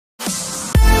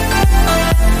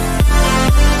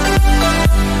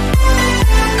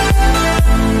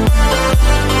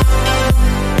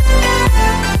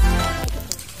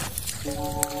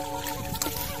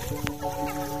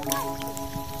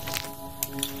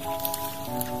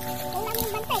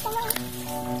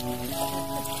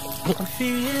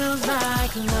Feels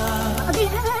like love.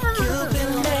 Cupid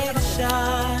made a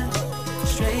shot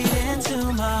straight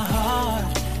into my heart.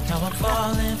 Now I'm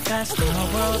falling faster, my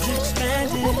world's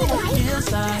expanding. Feels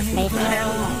like love.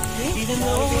 Even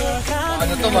though we're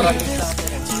coming,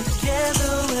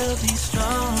 together we'll be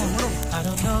strong. I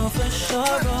don't know for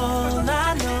sure, all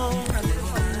I know.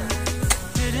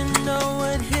 Didn't know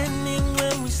what hit me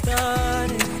when we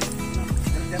started.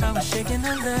 I was shaking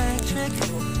electric,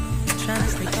 trying to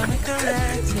stay calm and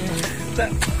collected.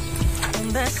 On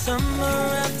that summer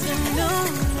afternoon,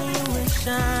 you were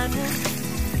shining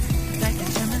like a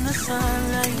gem in the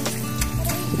sunlight.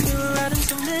 You were out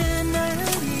until midnight,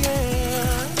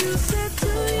 yeah. You said,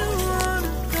 do you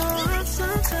wanna go out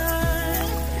sometime?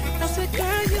 I said,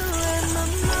 girl, you read my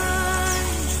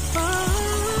mind. Oh,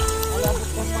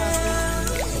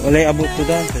 yeah. Walay abot to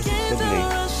daan sa tuloy.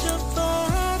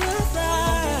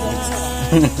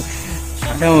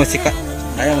 Ayaw mo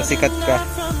sikat ka.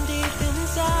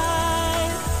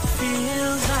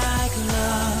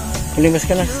 Limas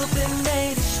ka na.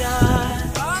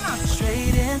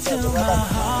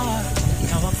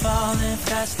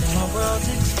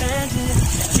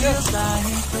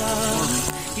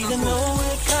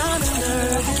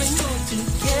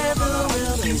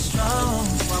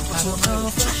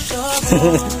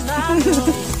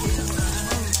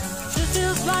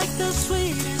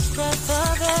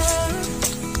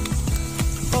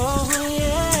 Oh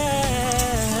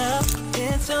yeah,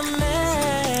 it's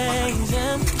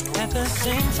amazing. At the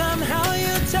same time, how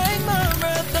you take my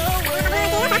breath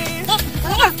away.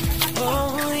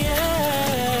 Oh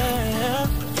yeah,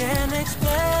 can't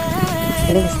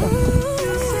explain.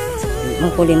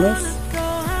 Mangkulinis.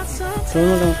 Sino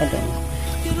mo lang ka doon?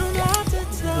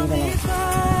 Hindi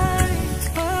lang.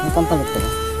 Ang pampalit ko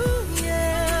lang.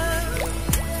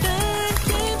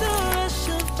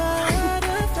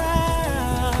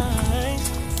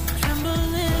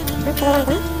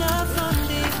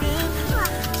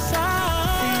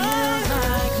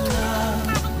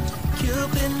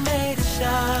 Cupid made a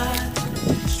shot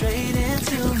straight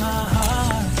into my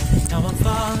heart. Now I'm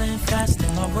falling fast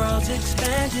and my world's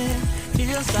expanding.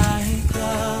 Feels like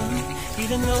love,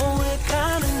 even though we're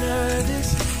kind of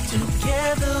nervous.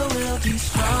 Together we'll be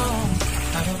strong.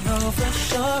 I don't know for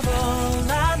sure, all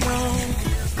I know.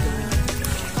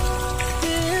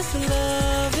 This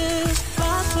love is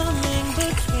blossoming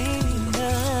between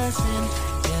us in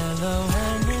yellow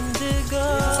and indigo.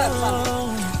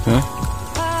 Huh?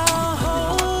 I'll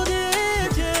hold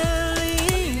it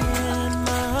dearly in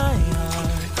my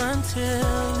heart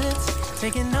until it's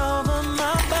taking over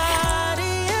my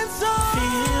body and soul.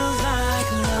 Feels like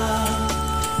love.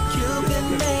 Cupid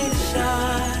made a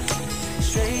shot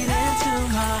straight into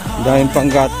my heart. Dahil pang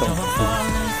gato.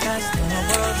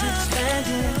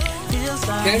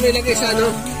 Kaya may lagay sa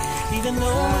ano?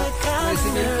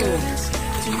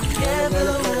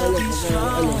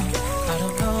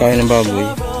 Kaya ng baboy.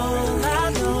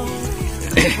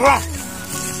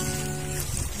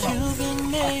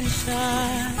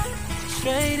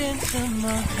 Straight into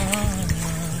my heart.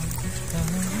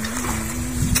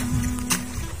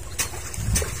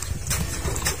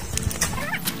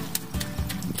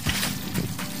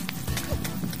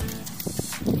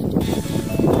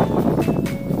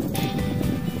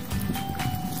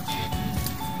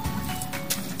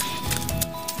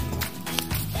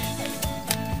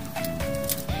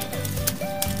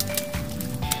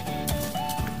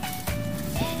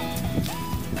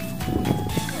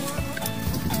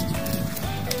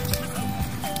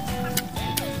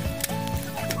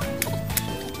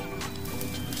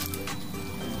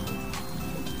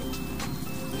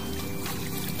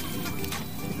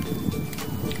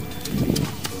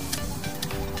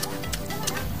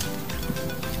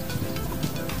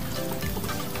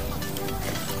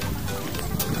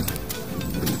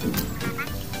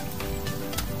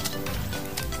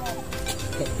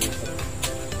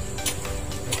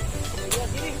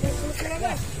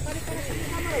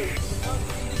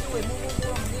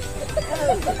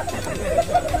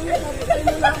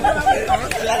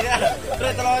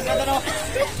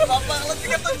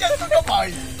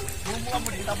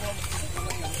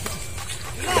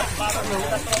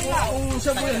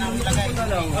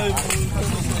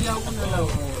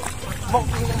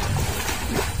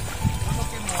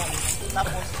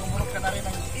 Tapos tumulog ka na rin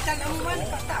ng isang amuman,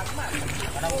 patagman.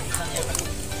 Parang isang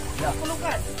yan.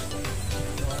 Pulugan.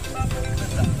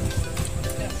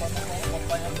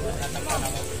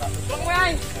 Pulang mo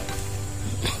yan!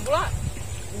 Bula!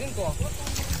 Hindi ko.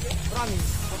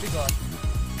 Promise. Pabigot.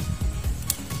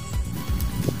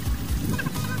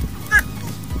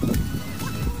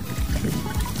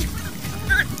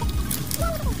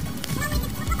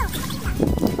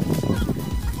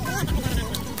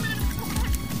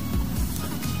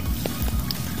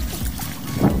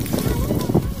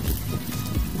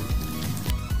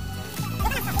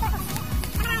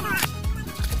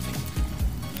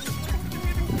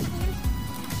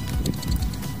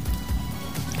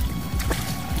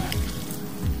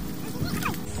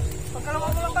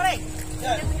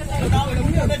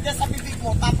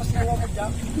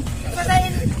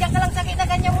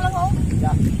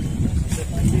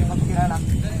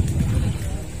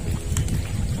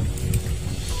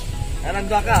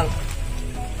 dakal.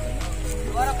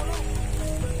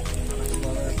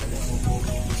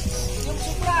 Yung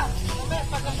supra.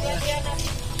 Pagkakalian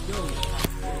natin.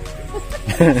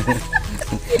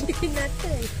 Hindi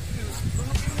natin.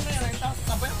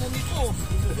 Sabay ako nito.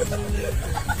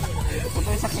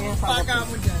 Putay sa kanya sa pagka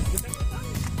mo dyan.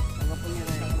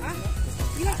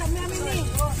 Gila kami namin eh.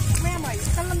 May.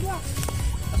 Kalang dua.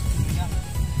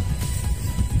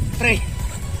 Pre.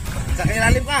 Sa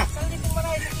ilalim ka.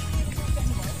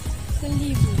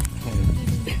 1,000.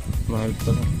 Mahal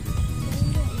pa lang.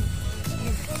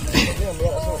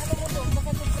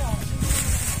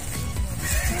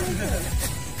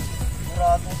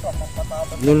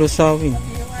 Lulusawin.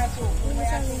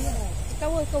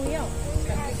 Ikaw yaw.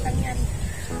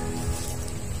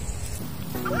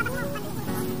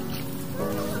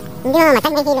 Hindi mo mamatay,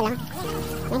 may hilo lang.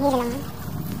 May hilo lang.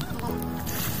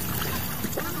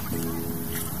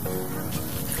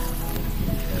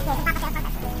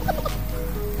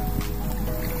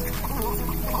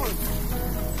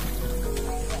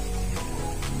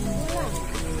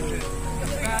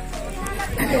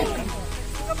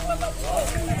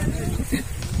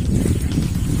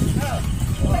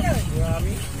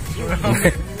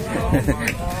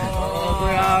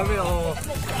 Grabe, oh.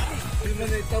 Hindi mo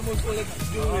na itamos ko lang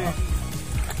eh.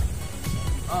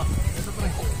 Ito pre.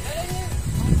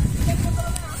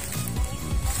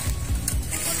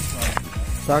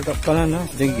 Sagap pala na.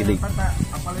 Diyan gilig.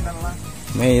 Apalitan lang.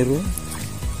 Mayroon.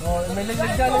 Oh, may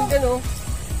laglag dyan oh.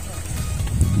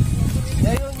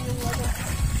 Ngayon yung ano.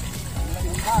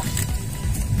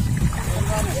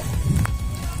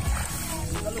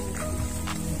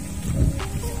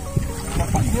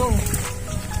 Yung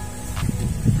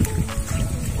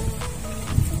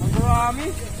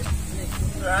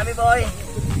marami boy.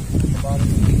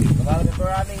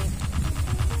 Marami.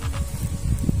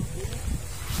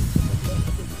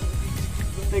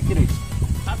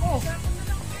 Ako.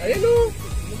 Ayun o.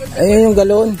 Ayun yung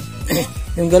galon.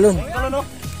 Yung galon. Galon o.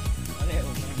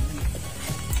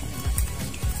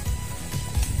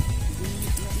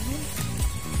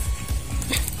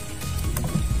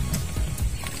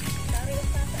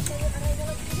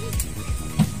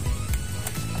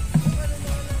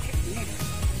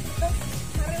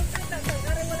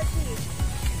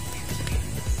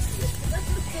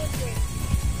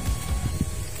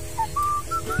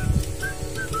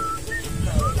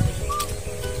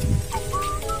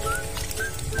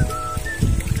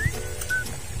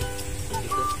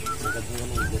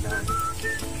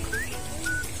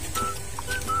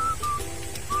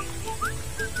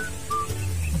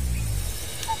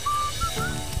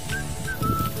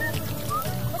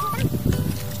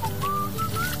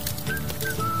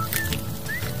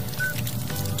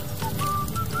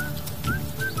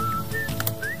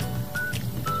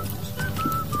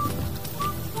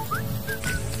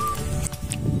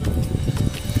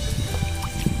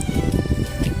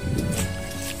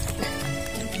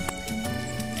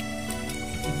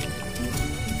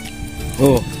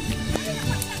 Oh.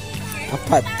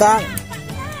 Apatang.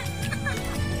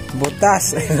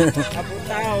 Butas.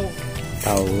 Aputaw.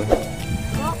 Tahu.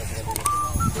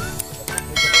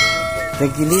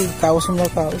 Nagili, kaos mo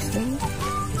kaos na.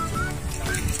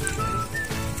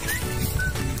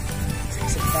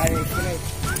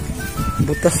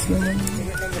 Butas naman.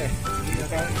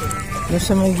 Yung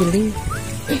sa may gili.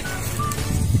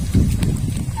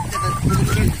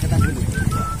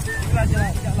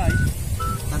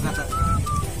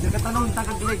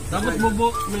 Dapat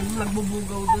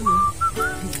nagbubugaw dun eh.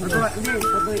 Hindi,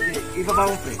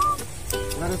 ibabaw pre.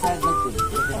 Laro sa dagtun.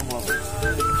 Katira mo ako.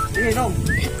 Sige, Nong.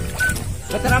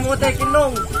 Katira mo tayo,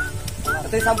 Kinong.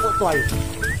 Ito yung 10 tuway.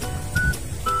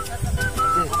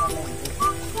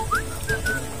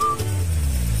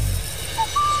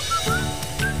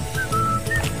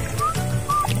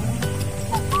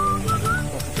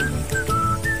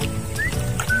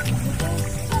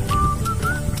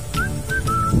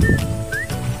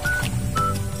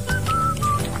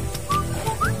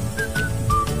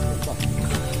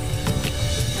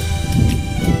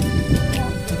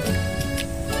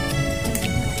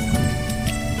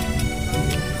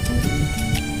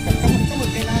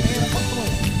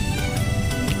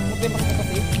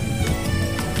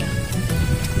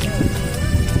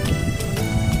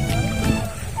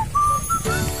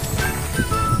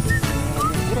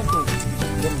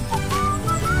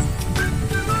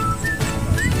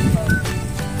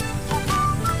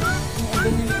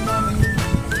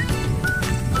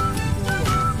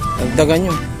 Dagdagan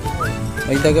nyo.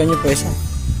 Dagdagan nyo pesa.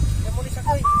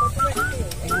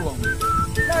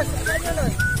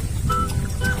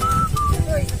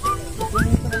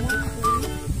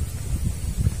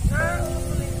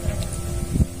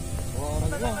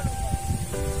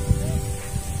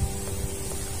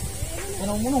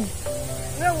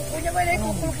 Punya ba na ito?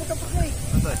 Puluputan pa ko eh.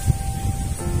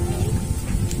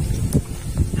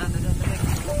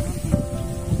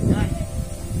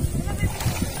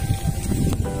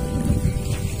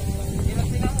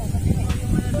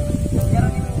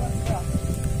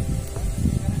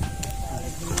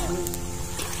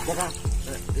 Baka,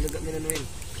 ilagak nila Noel.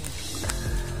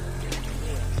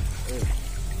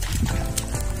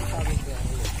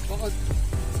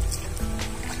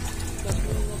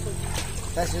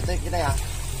 Tes YouTube kita ya.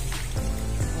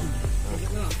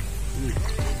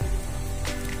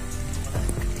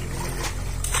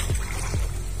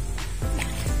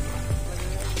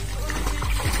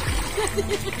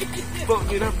 Bok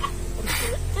kira.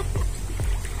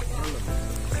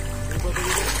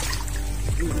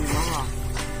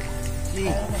 Nih.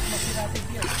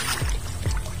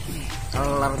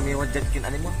 Alarm wajakin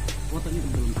animo.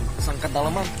 Sangkat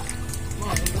dalaman.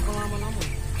 Wah, sangkat dalaman apa?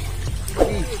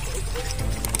 Nih.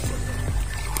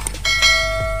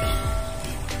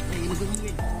 Ini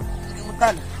gengin.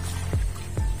 Kemutan.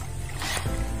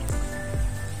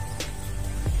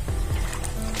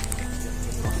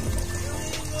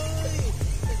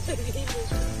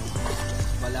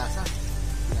 Balasa.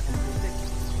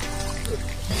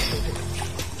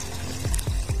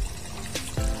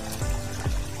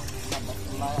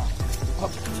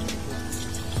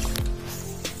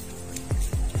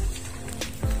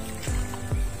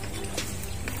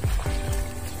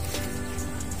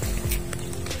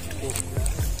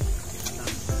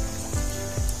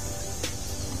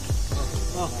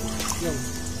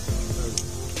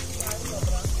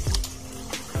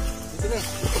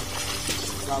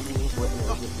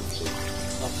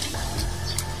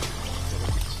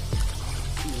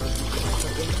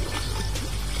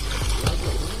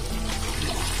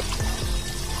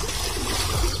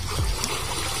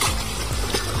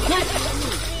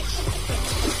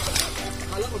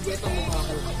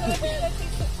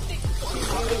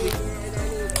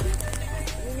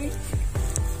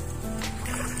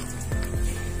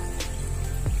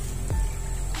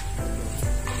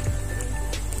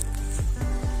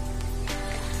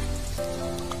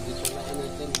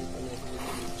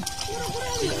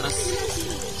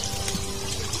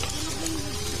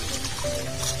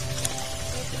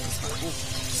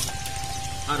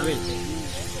 Arwin.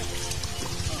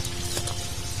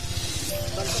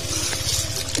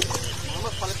 Mama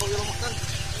paling pawiro makan.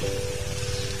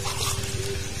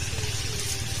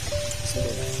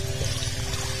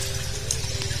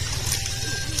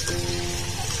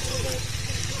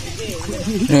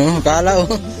 Kalau.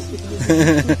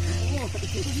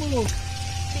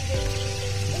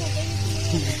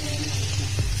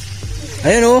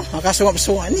 Ayun oh,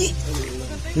 nakasuwap-suwa ni.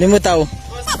 Hindi mo tao.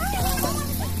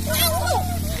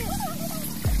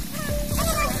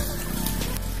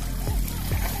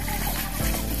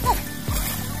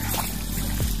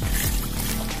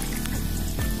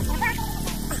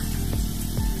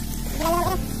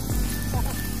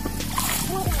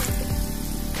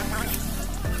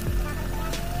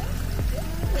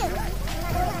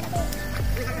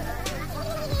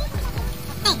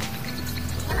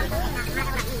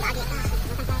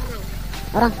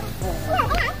 Orang.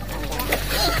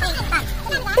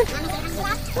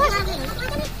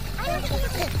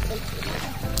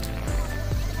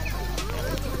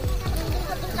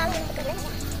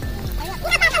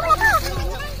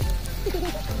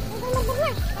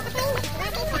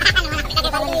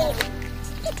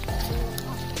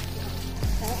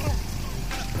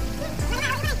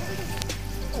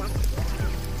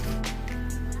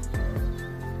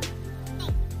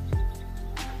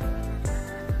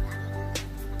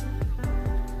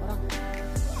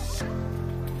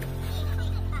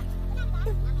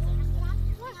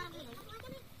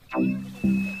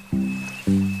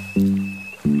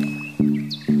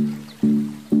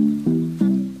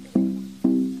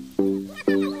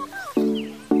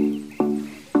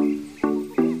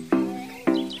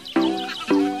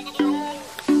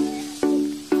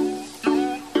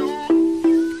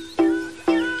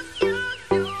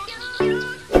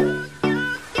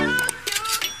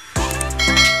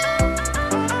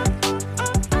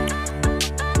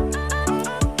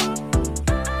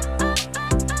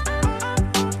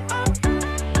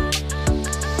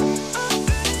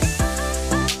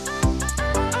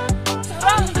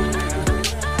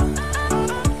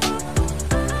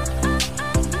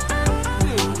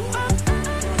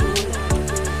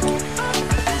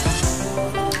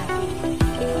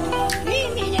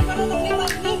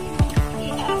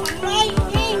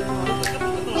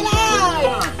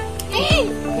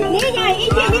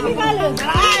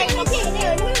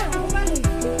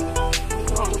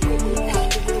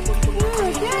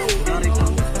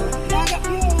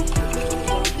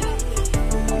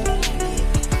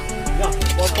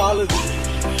 Oh,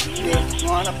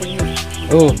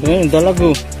 ayun, dalag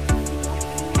oh.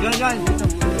 Yan.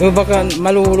 Oh, baka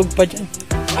malulog pa dyan.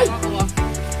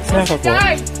 Saan ka po?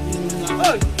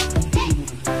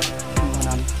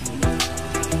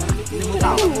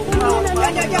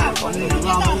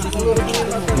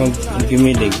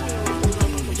 Mag-gimilig.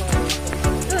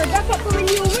 Dapat ko man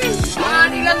yung win.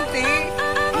 Nilanti.